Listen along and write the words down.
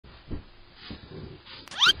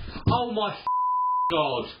Oh my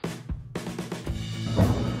God.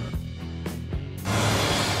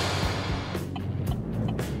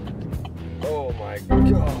 Oh my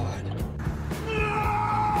God.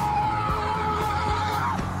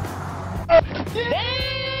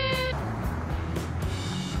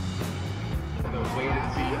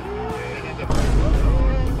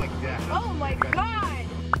 Oh my God!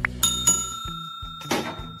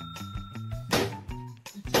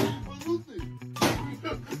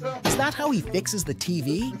 Is that how he fixes the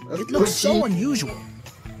TV? It looks so unusual.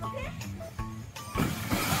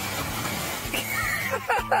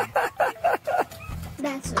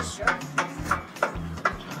 That's a shark.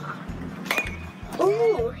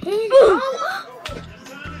 Ooh, hey! Oh.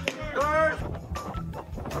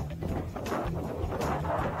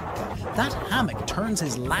 That hammock turns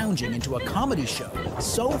his lounging into a comedy show.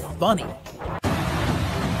 So funny.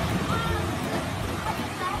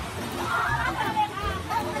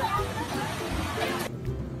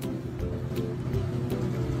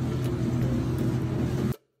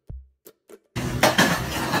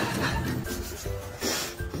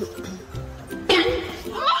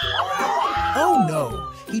 Oh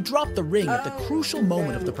no! He dropped the ring at the crucial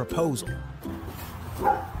moment of the proposal.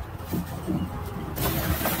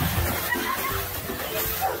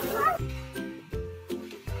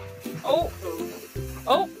 Oh!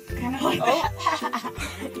 Oh! Kind of like that.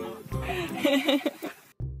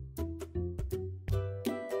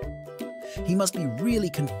 He must be really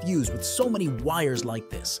confused with so many wires like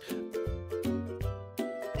this.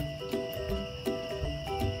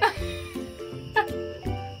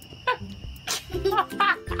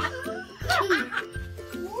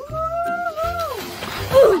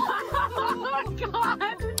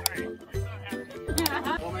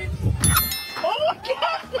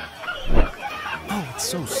 Oh, it's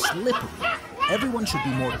so slippery. Everyone should be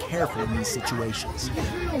more careful in these situations.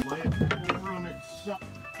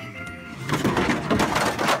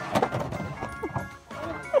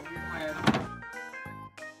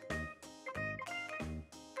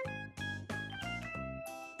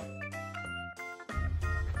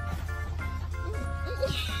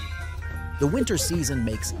 The winter season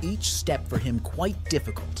makes each step for him quite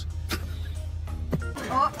difficult.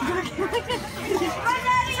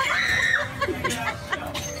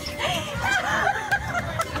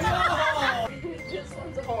 Just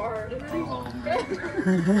one's hard.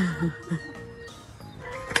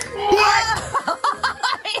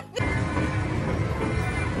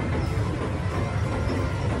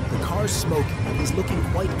 The car's smoking and he's looking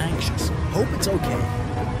quite anxious. Hope it's okay.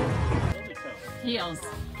 Heels.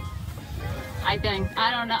 I think.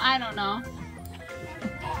 I don't know. I don't know.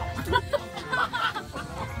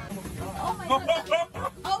 Oh my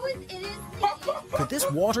God. Oh, it is. Could this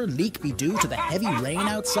water leak be due to the heavy rain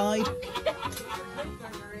outside?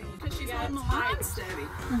 Because she got him high and steady.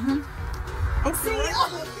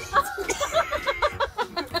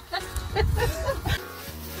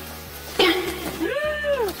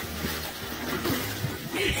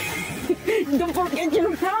 Don't forget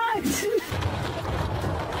your frogs. In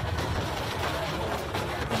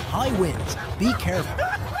high winds, be careful.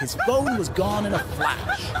 His phone was gone in a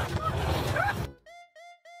flash.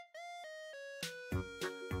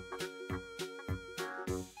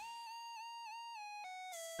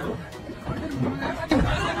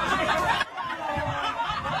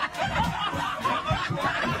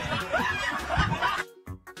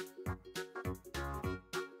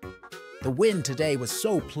 The wind today was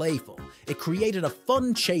so playful, it created a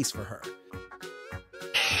fun chase for her.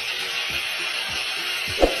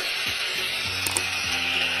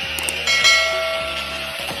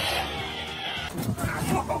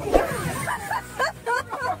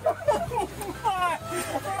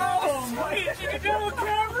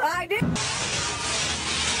 I did.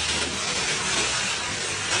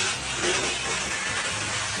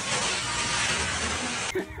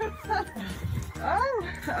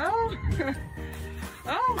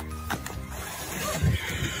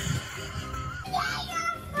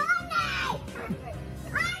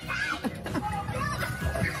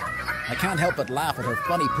 I can't help but laugh at her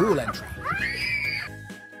funny pool entry.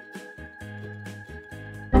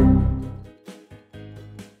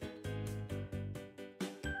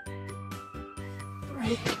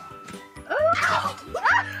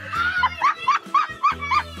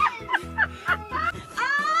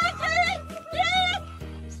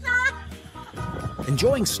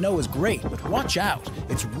 Enjoying snow is great, but watch out.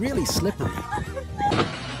 It's really slippery.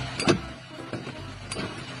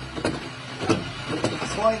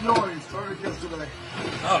 Slight noise started yesterday.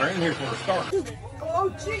 Oh, they're in here for a start. Oh,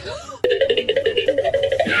 jeez.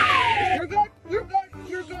 You're good. You're good.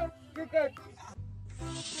 You're good. You're good.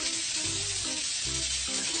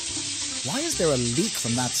 Why is there a leak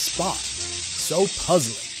from that spot? So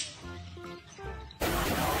puzzling.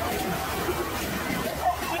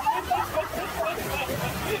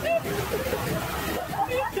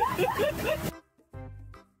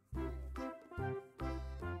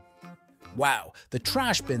 Wow, the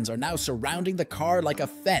trash bins are now surrounding the car like a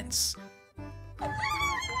fence.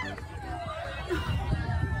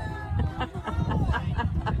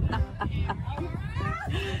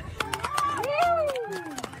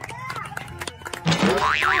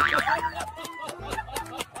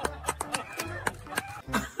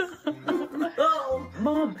 Oh,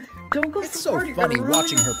 Mom, don't go It's so funny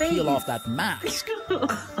watching her peel off that mask.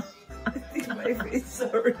 I think my face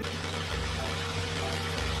already.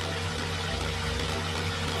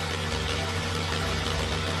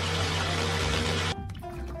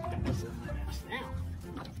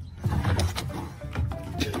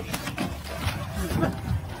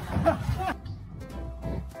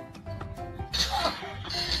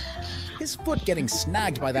 His foot getting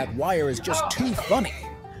snagged by that wire is just too funny.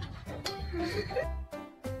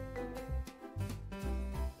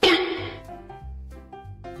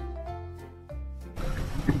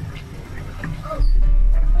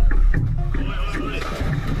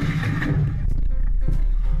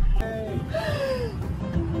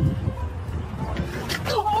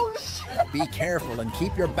 Be careful and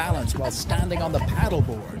keep your balance while standing on the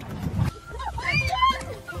paddleboard.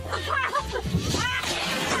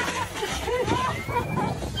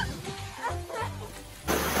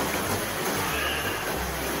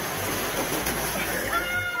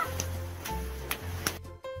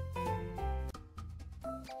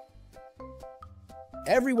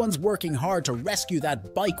 Everyone's working hard to rescue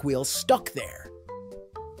that bike wheel stuck there.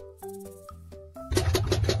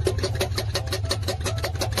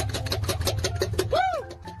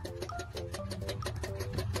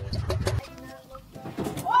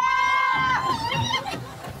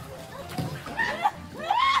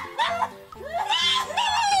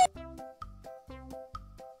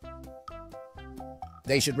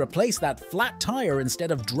 They should replace that flat tire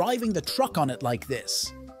instead of driving the truck on it like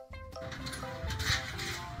this.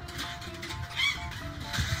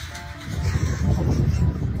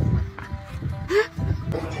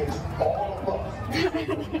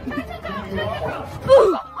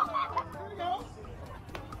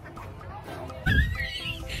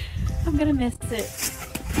 I'm gonna miss it.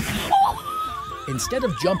 Instead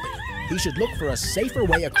of jumping, he should look for a safer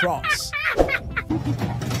way across.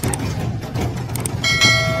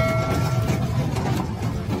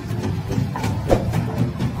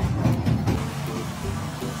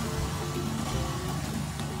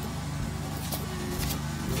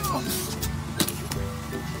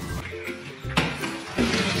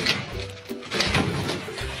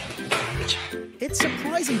 It's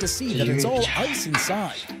surprising to see that it's all ice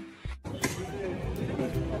inside.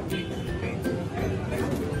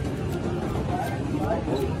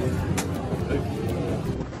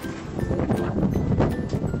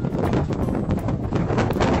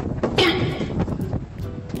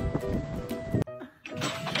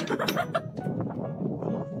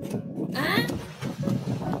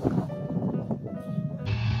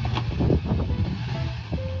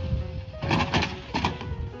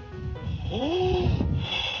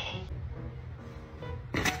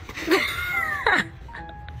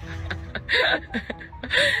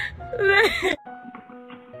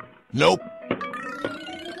 Nope.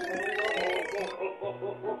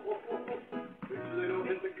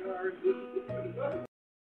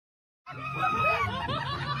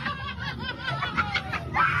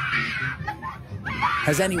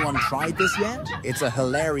 Has anyone tried this yet? It's a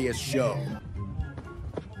hilarious show.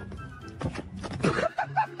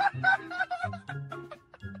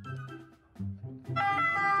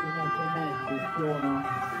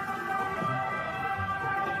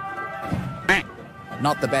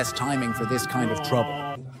 Not the best timing for this kind of trouble.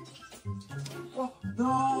 Oh,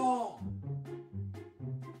 no!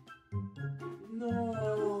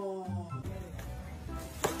 No!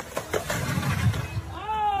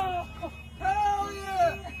 Oh! Hell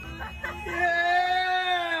yeah!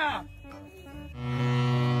 Yeah!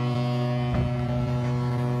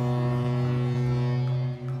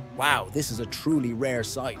 Wow, this is a truly rare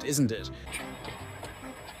sight, isn't it?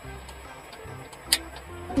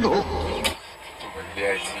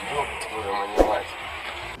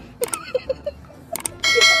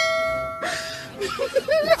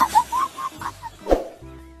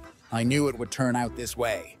 I knew it would turn out this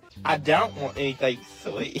way. I don't want anything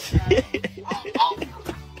sweet.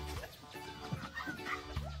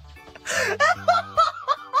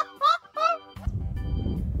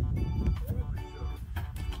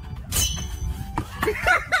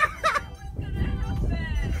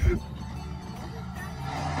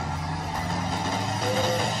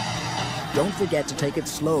 don't forget to take it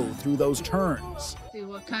slow through those turns. See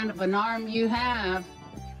what kind of an arm you have.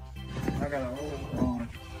 I got a whole arm.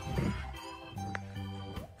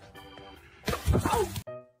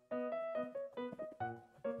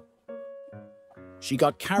 She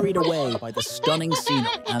got carried away by the stunning scenery,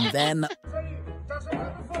 and then...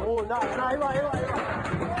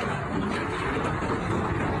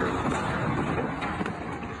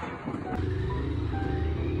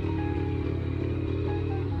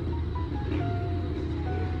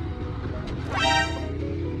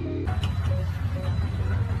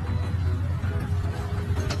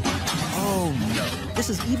 Oh no, this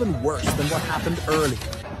is even worse than what happened earlier.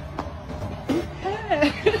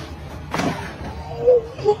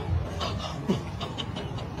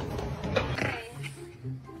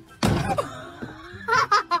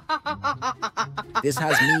 This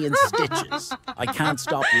has me in stitches. I can't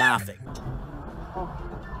stop laughing.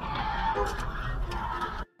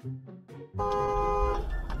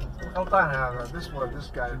 Help that out. This one, this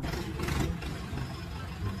guy.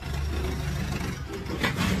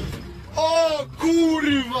 Oh,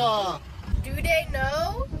 curva! Do they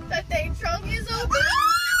know that their trunk is open?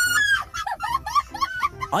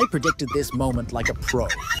 I predicted this moment like a pro.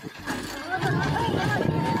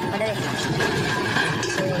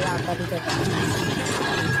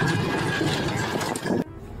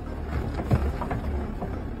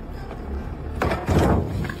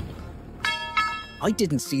 I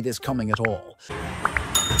didn't see this coming at all.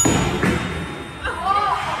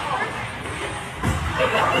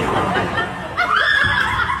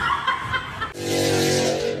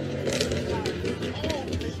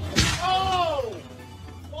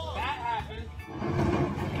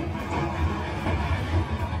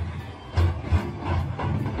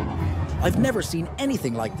 I've never seen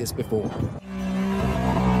anything like this before.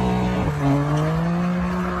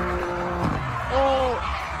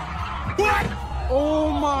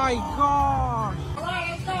 Oh my gosh!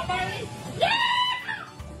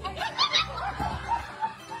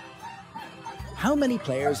 How many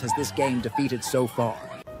players has this game defeated so far?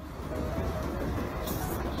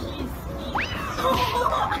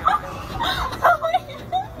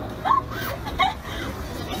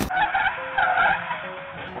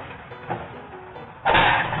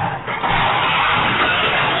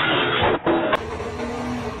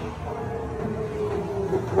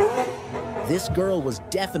 This girl was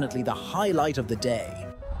definitely the highlight of the day.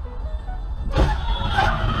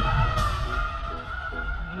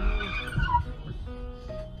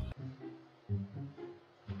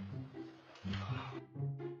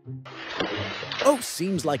 Oh,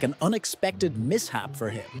 seems like an unexpected mishap for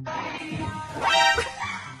him.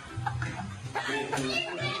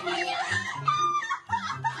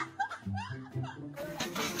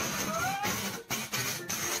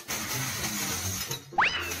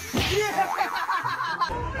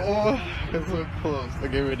 Oh, it's so close.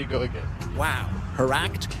 Okay, ready to go again. Wow, her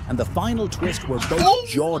act and the final twist were both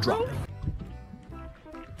jaw-dropping.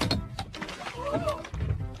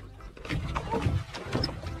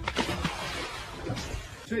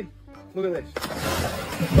 See, look at this.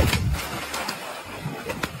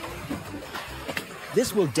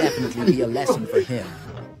 This will definitely be a lesson for him.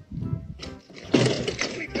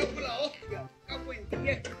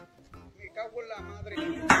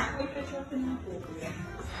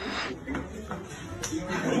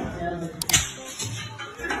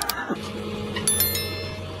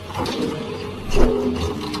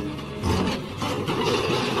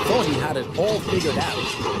 Thought he had it all figured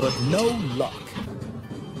out, but no luck.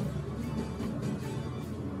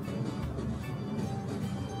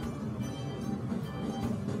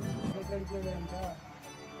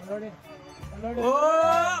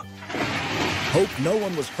 Hope no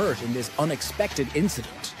one was hurt in this unexpected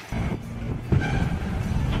incident.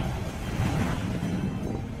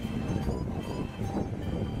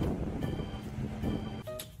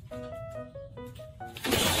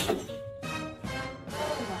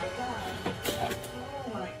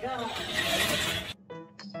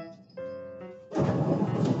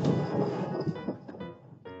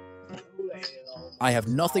 I have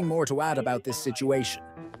nothing more to add about this situation.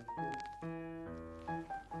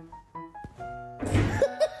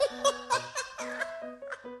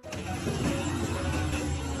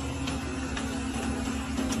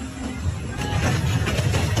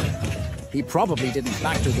 He probably didn't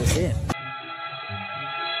factor this in.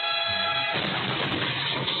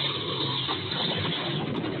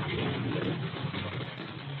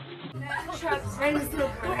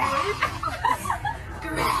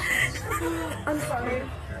 I'm sorry.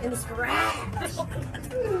 In scratch.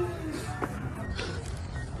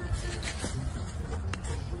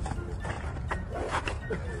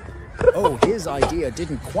 Oh, his idea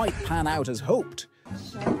didn't quite pan out as hoped.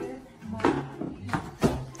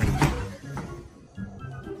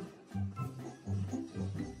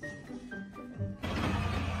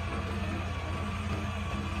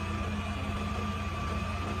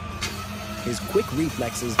 His quick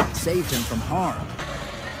reflexes saved him from harm.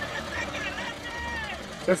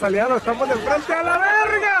 Aliado, estamos de frente a la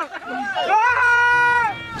verga.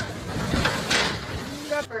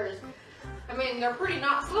 Slippers. I mean, they're pretty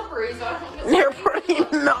not slippery, so I don't get They're pretty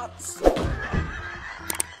nuts.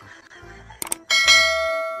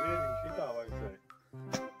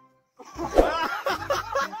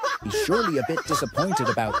 He's surely a bit disappointed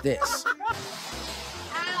about this.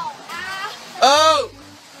 Oh!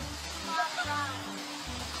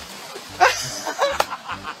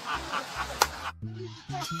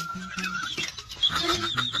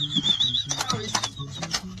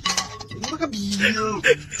 Look at you.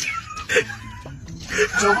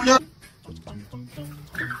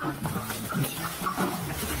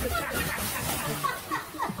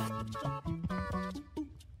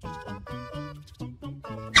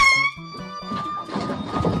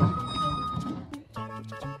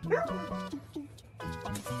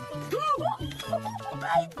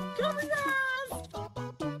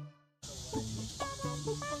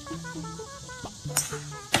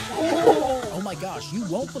 Oh my gosh, you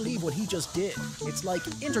won't believe what he just did. It's like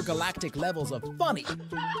intergalactic levels of funny.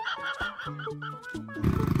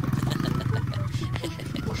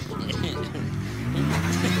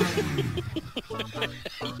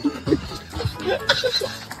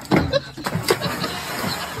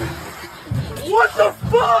 What the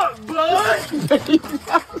fuck, bud?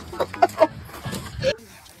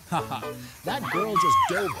 Haha, that girl just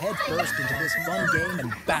dove headfirst into this fun game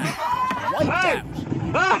and bang, wiped out.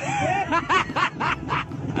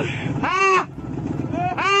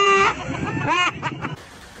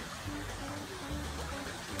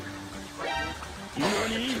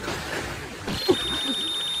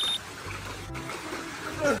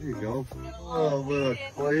 There you go. Oh, look.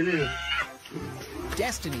 What it is.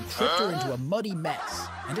 Destiny tripped her into a muddy mess,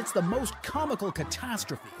 and it's the most comical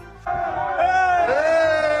catastrophe.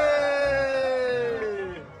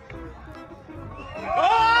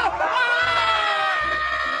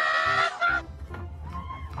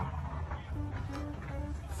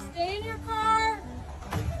 Stay in your car.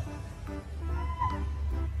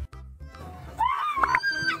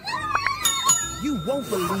 You won't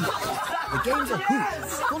believe it. The game's a hoot,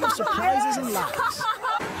 full of surprises and laughs.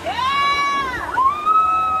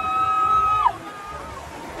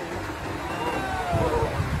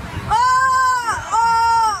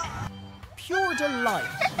 Pure delight.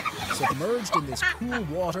 Submerged in this cool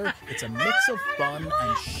water, it's a mix of fun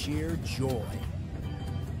and sheer joy.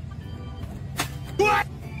 What?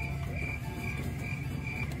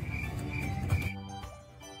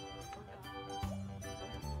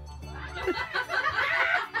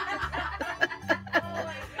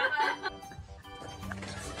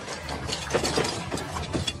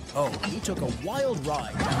 Oh, he took a wild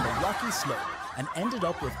ride down the rocky slope and ended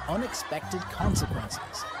up with unexpected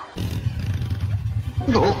consequences.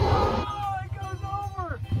 Oh, it goes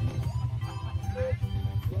over.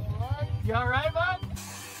 You all right, bud?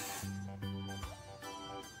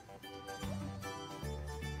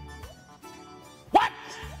 What?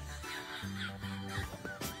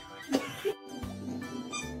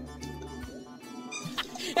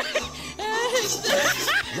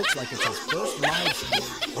 Looks like it's his first live stream,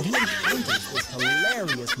 and he encounters this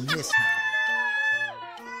hilarious mishap.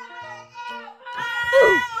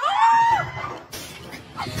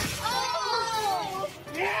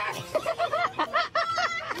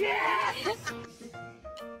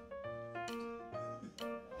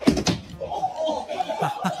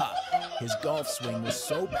 His golf swing was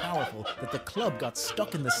so powerful that the club got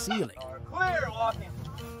stuck in the ceiling. Clear, walking.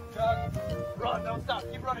 Jog. Run, don't stop.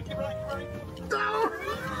 Keep running, keep running, keep running. No!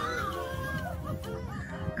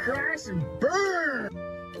 Crash and burn!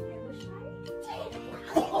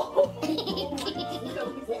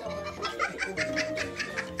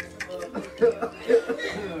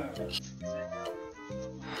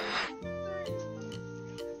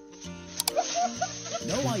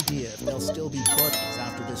 No idea if they'll still be buddies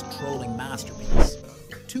after this trolling masterpiece.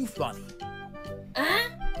 Too funny.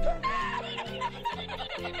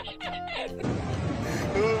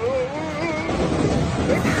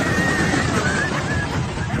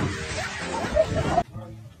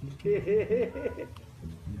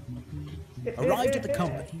 Arrived at the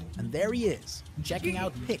company, and there he is, checking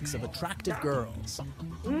out pics of attractive girls.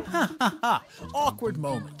 Ha ha ha! Awkward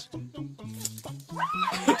moment.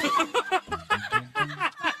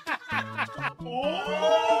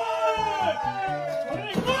 Oh!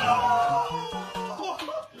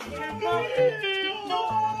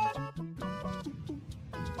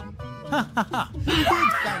 Ha ha ha! Big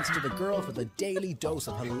thanks to the girl for the daily dose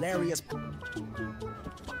of hilarious.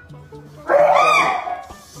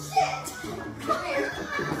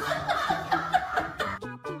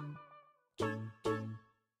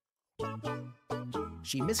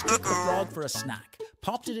 She mistook the frog for a snack,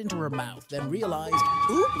 popped it into her mouth, then realized,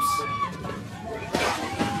 oops!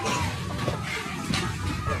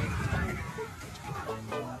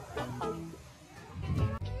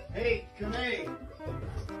 Hey, come here.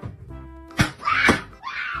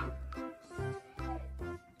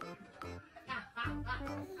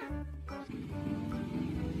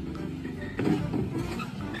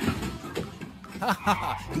 Ha ha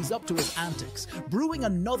ha! He's up to his antics, brewing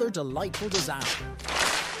another delightful disaster.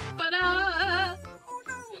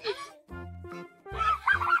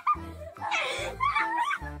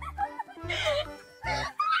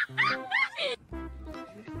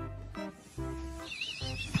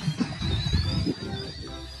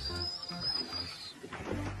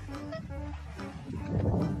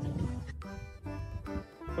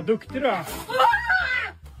 Vad duktig du är.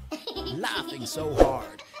 Laughing so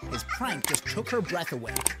hard, his prank just took her breath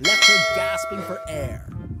away, left her gasping for air.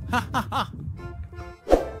 Ha ha ha!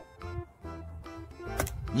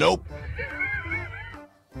 Nope.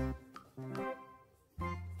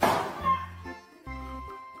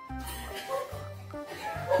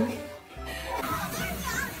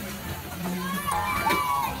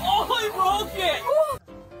 Oh, he broke it!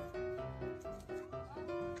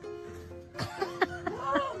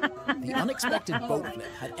 The unexpected boat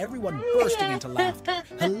flip had everyone bursting into laughter.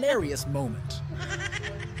 Hilarious moment.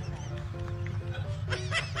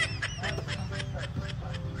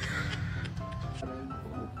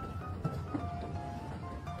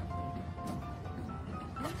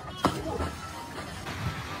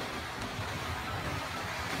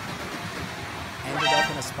 Ended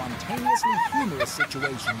up in a spontaneously humorous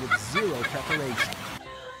situation with zero preparation.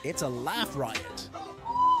 It's a laugh riot.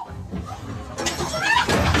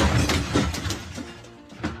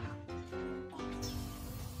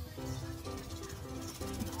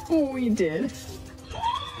 Oh, we did.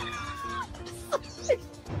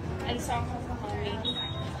 And so hungry.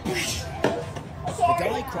 The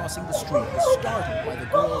guy crossing the street was startled by the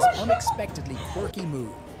girl's unexpectedly quirky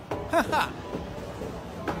move. Ha ha!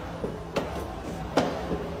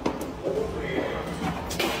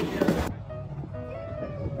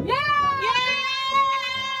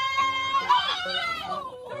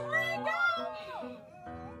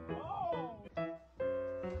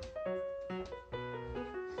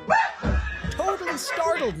 Totally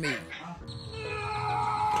startled me.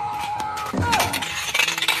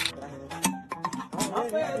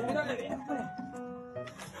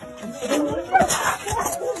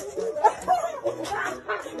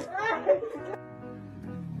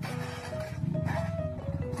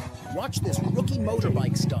 Watch this rookie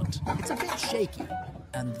motorbike stunt. It's a bit shaky.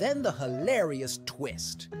 And then the hilarious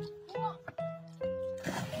twist.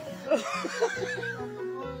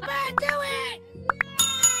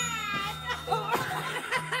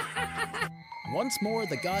 Once more,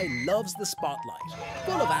 the guy loves the spotlight,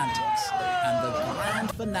 full of antics, and the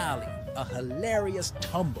grand finale, a hilarious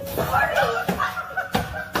tumble.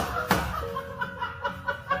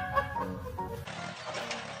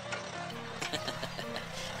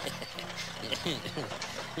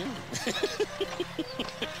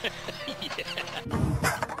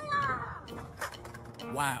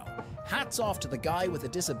 Wow, hats off to the guy with a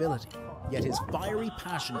disability, yet his fiery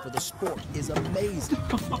passion for the sport is amazing.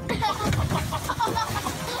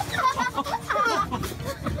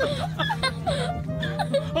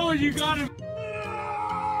 Oh, you got him!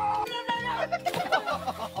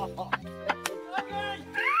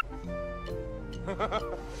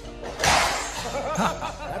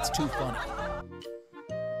 That's too funny.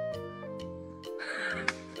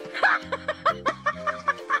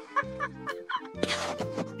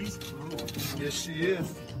 Yes, she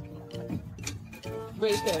is.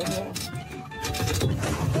 Right there, yeah.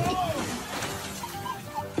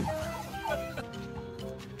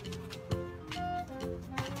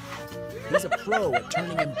 He's a pro at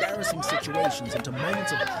turning embarrassing situations into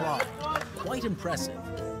moments of pride. Quite impressive.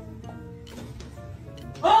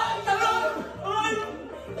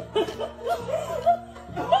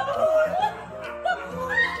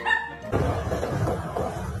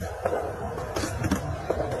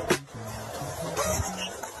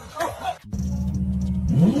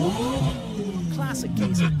 Classic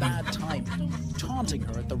case of bad timing. Taunting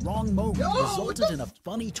her at the wrong moment resulted in a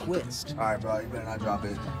funny twist. All right, bro, you better not drop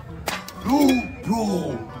it.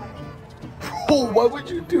 Bro, why would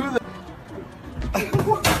you do that?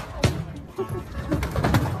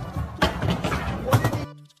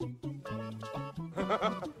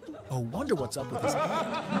 wonder what's up with his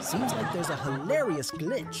head. Seems like there's a hilarious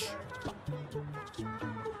glitch.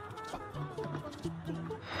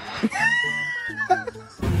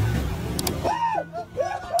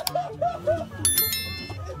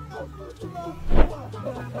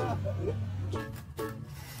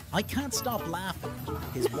 I can't stop laughing.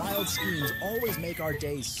 His wild schemes always make our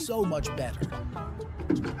days so much better.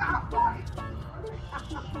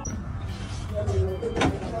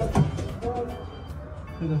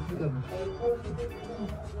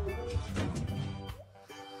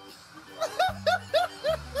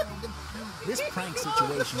 This prank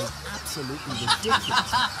situation is absolutely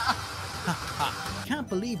ridiculous. Can't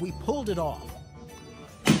believe we pulled it off.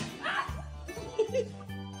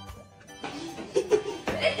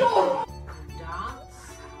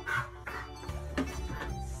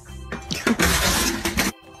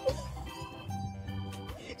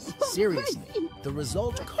 Seriously, the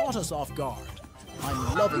result caught us off guard.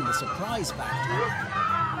 I'm loving the surprise factor.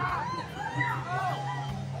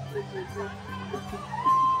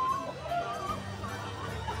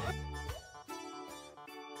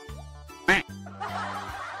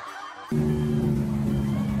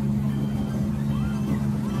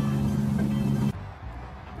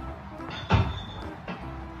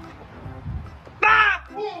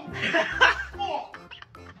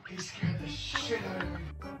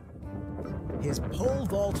 His pole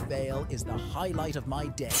vault fail is the highlight of my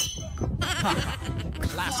day.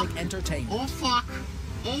 Classic entertainment. Oh fuck!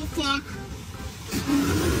 Oh fuck!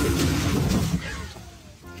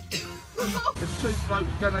 It's too slow,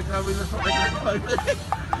 gonna go in the fucking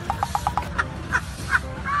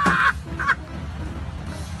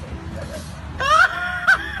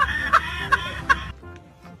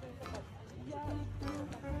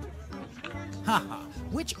Haha,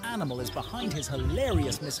 which animal is behind his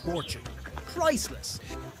hilarious misfortune? Priceless.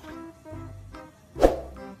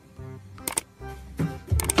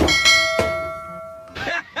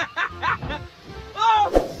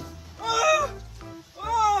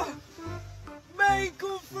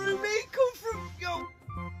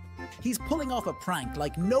 He's pulling off a prank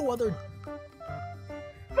like no other.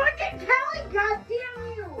 Fucking Kelly, goddamn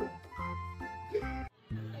you!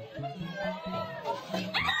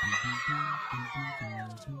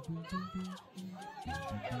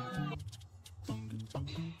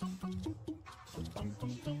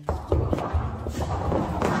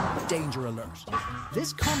 Danger alert.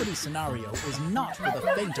 This comedy scenario is not for the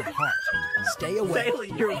faint of heart. Stay away.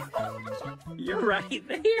 Bailey, you're right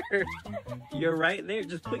there. You're right there.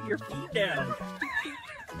 Just put your feet down.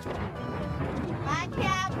 Bye,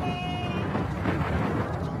 Captain!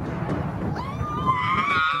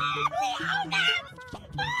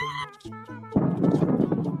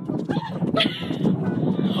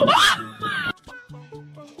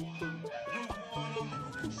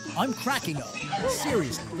 I'm cracking up.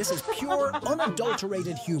 Seriously, this is pure,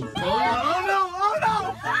 unadulterated humor. Oh no! Oh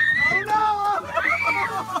no! Oh no!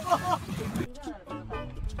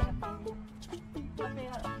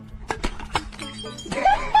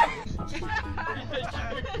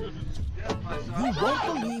 You won't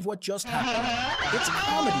believe what just happened. It's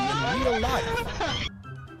comedy in real life.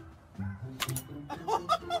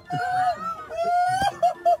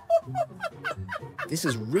 This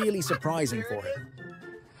is really surprising for him.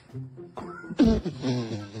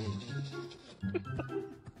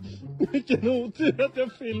 Vilken otur att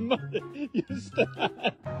jag filmade just det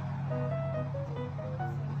här.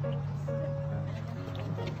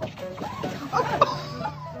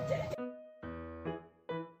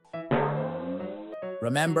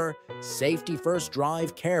 Remember, safety first,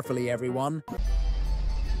 drive carefully, everyone.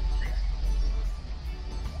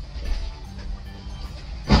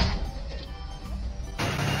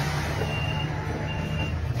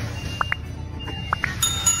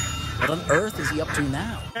 What on earth is he up to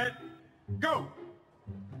now? Go!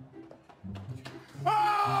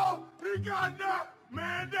 Oh! He got knocked!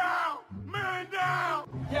 Man down! Man down!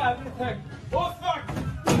 Yeah, I've been attacked. Oh, fuck!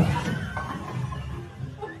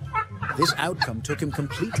 This outcome took him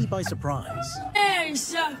completely by surprise. Hey,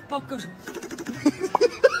 fuckers.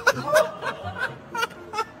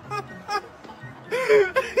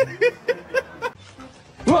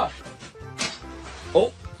 What?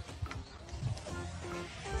 Oh.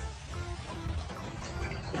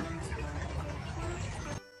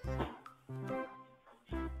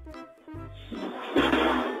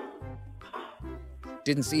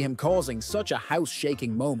 Didn't see him causing such a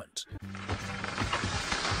house-shaking moment.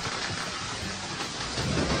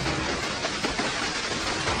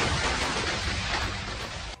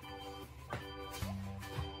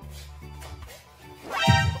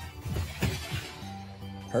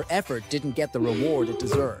 Her effort didn't get the reward it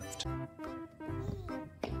deserved.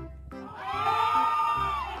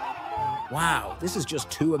 Wow, this is just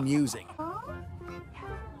too amusing.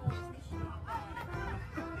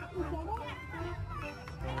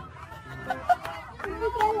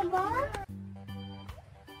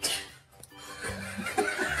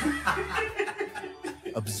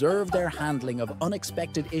 Observe their handling of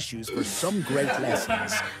unexpected issues for some great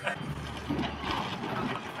lessons.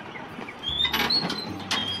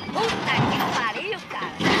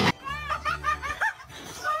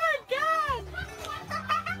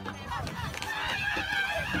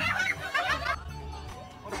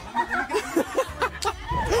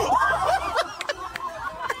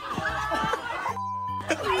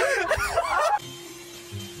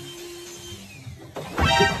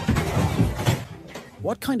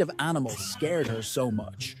 What kind of animal scared her so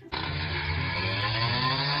much?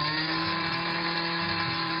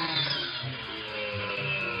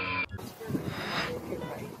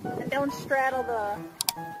 Don't straddle the...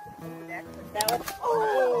 That was...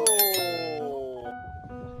 Oh!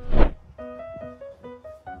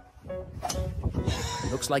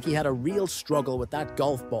 Looks like he had a real struggle with that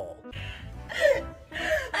golf ball.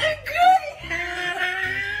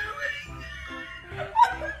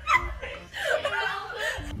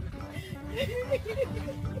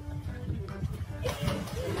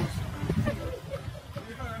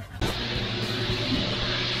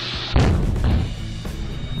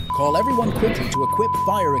 Call everyone quickly to equip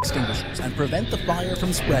fire extinguishers and prevent the fire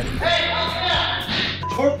from spreading.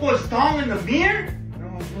 Purple song in the mirror? No,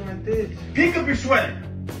 I'm going like this. Pick up your sweater.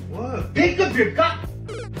 What? Pick up your gun.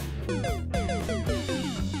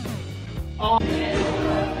 Oh.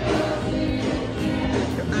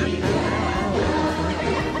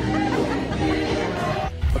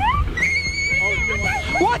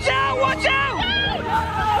 Watch out! Watch out!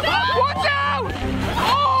 Watch out!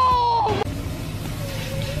 Oh!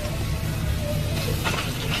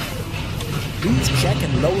 Please check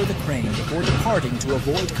and lower the crane before departing to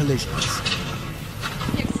avoid collisions.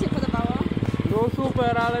 Nu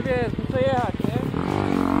superare, wiesz, przejechać, nie?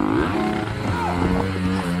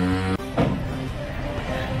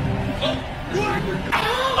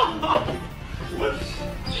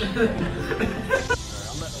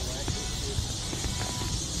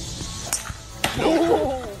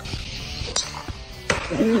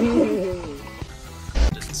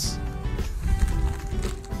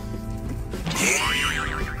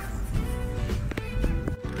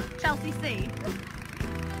 Chelsea C.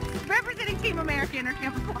 Representing Team America in her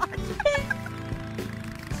camouflage.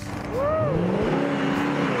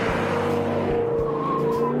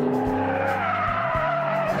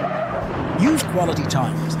 Use quality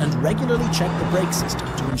timers and regularly check the brake system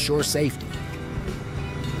to ensure safety.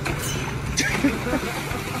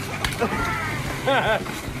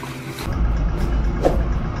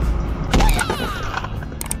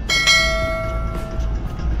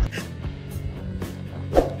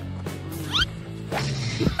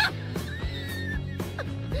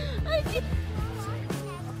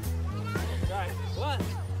 One,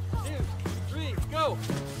 two, three, go!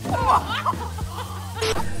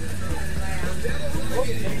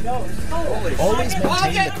 Always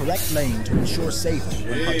maintain the correct lane to ensure safety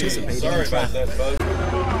when participating in traffic.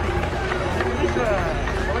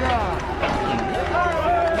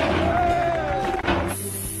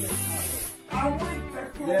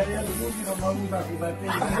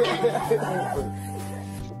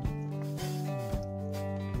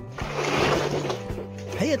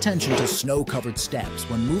 Pay attention to snow-covered steps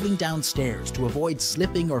when moving downstairs to avoid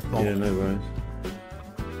slipping or falling. Yeah, no worries.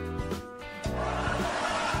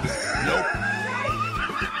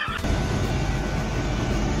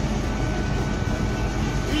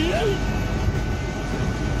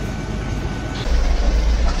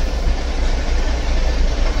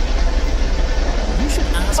 You should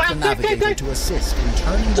ask the navigator to assist in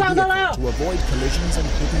turning the vehicle to avoid collisions and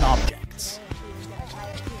hidden objects.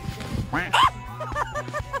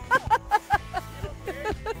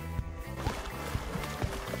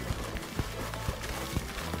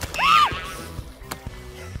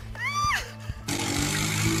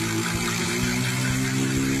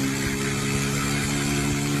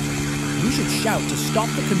 You should shout to stop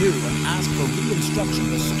the canoe and ask for re-instruction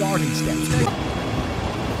the starting steps.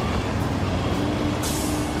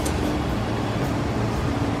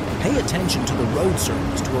 Pay attention to the road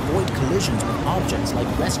surface to avoid collisions with objects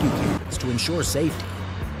like rescue cables to ensure safety.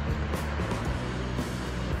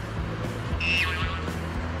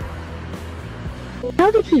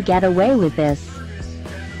 How did he get away with this?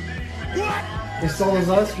 They stole his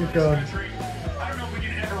ice cream cone. I don't know if we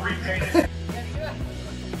can ever repay it.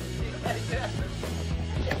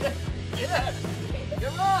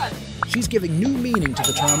 She's giving new meaning to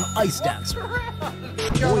the term ice dancer.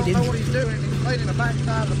 Y'all don't know what he's doing. He's cleaning the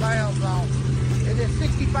backside of the valves off. It is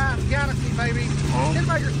 65 Galaxy, baby. Get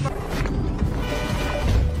back your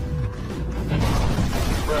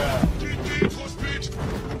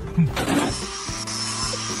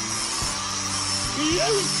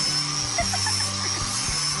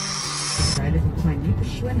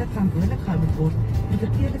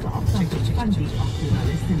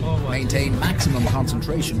Maintain maximum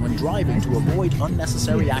concentration when driving to avoid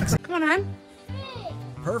unnecessary accidents. Come on, hon.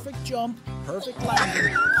 Perfect jump, perfect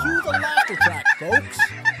landing. Cue the laughter track, folks.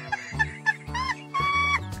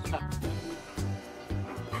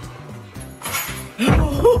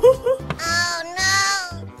 Oh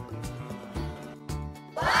no!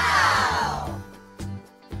 Wow!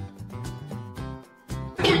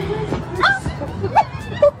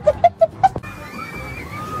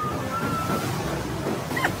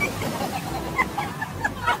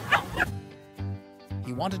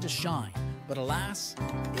 He wanted to shine, but alas,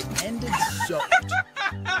 it ended soaked.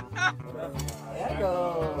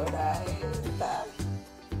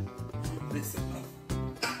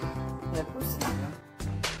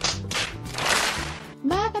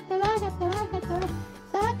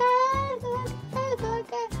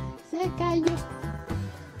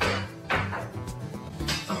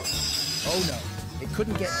 Oh no, it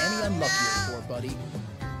couldn't get any unluckier, poor buddy.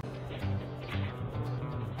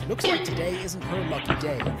 Looks like today isn't her lucky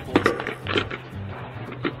day, unfortunately.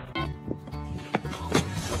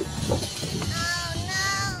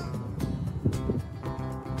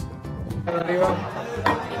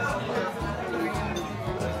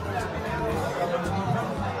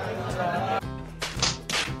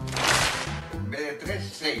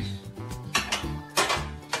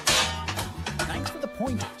 Thanks for the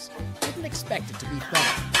pointers. Didn't expect it to be fun.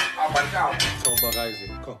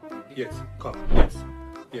 Come. Yes, come. Yes.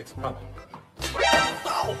 Yes, come.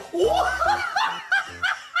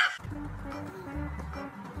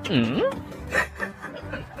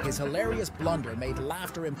 His hilarious blunder made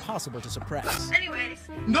laughter impossible to suppress. Anyways.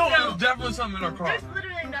 No, there's definitely something in our car. There's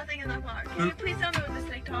literally nothing in the car. Can you please tell me what this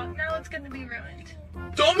TikTok? Now it's gonna be ruined.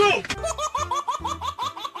 Don't move!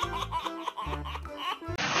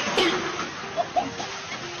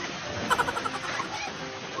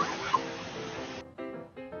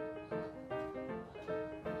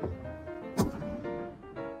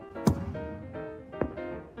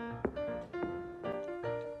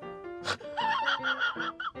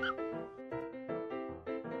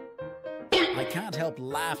 I can't help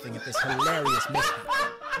laughing at this hilarious mishap.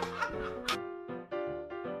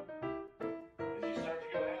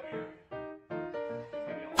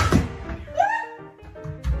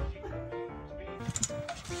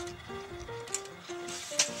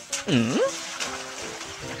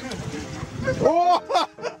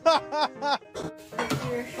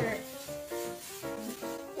 Your shirt.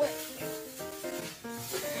 What?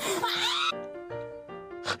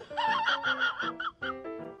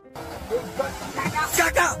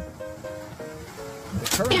 The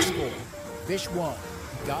current score, Fish 1,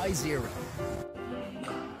 Guy 0.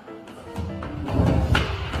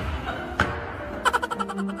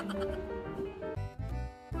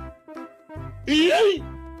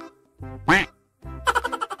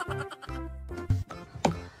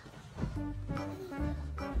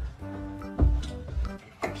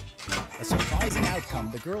 A surprising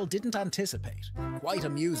outcome the girl didn't anticipate. Quite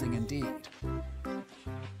amusing indeed.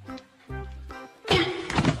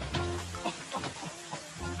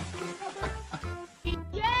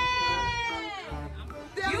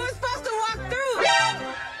 You were supposed to walk through!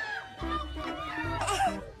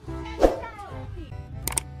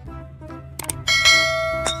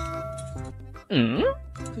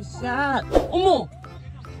 Good shot. 어머!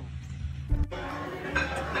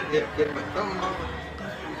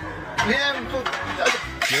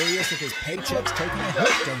 Curious if his paycheck's taking a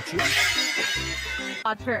hit, don't you?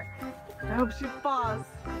 Watch her. I hope she falls.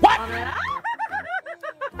 What?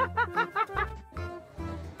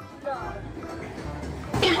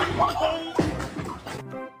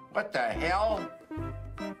 What the hell?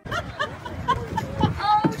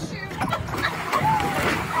 Oh shoot!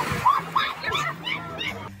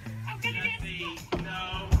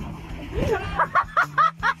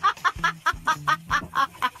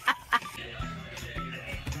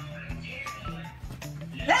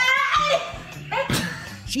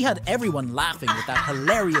 She had everyone laughing with that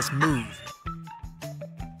hilarious move.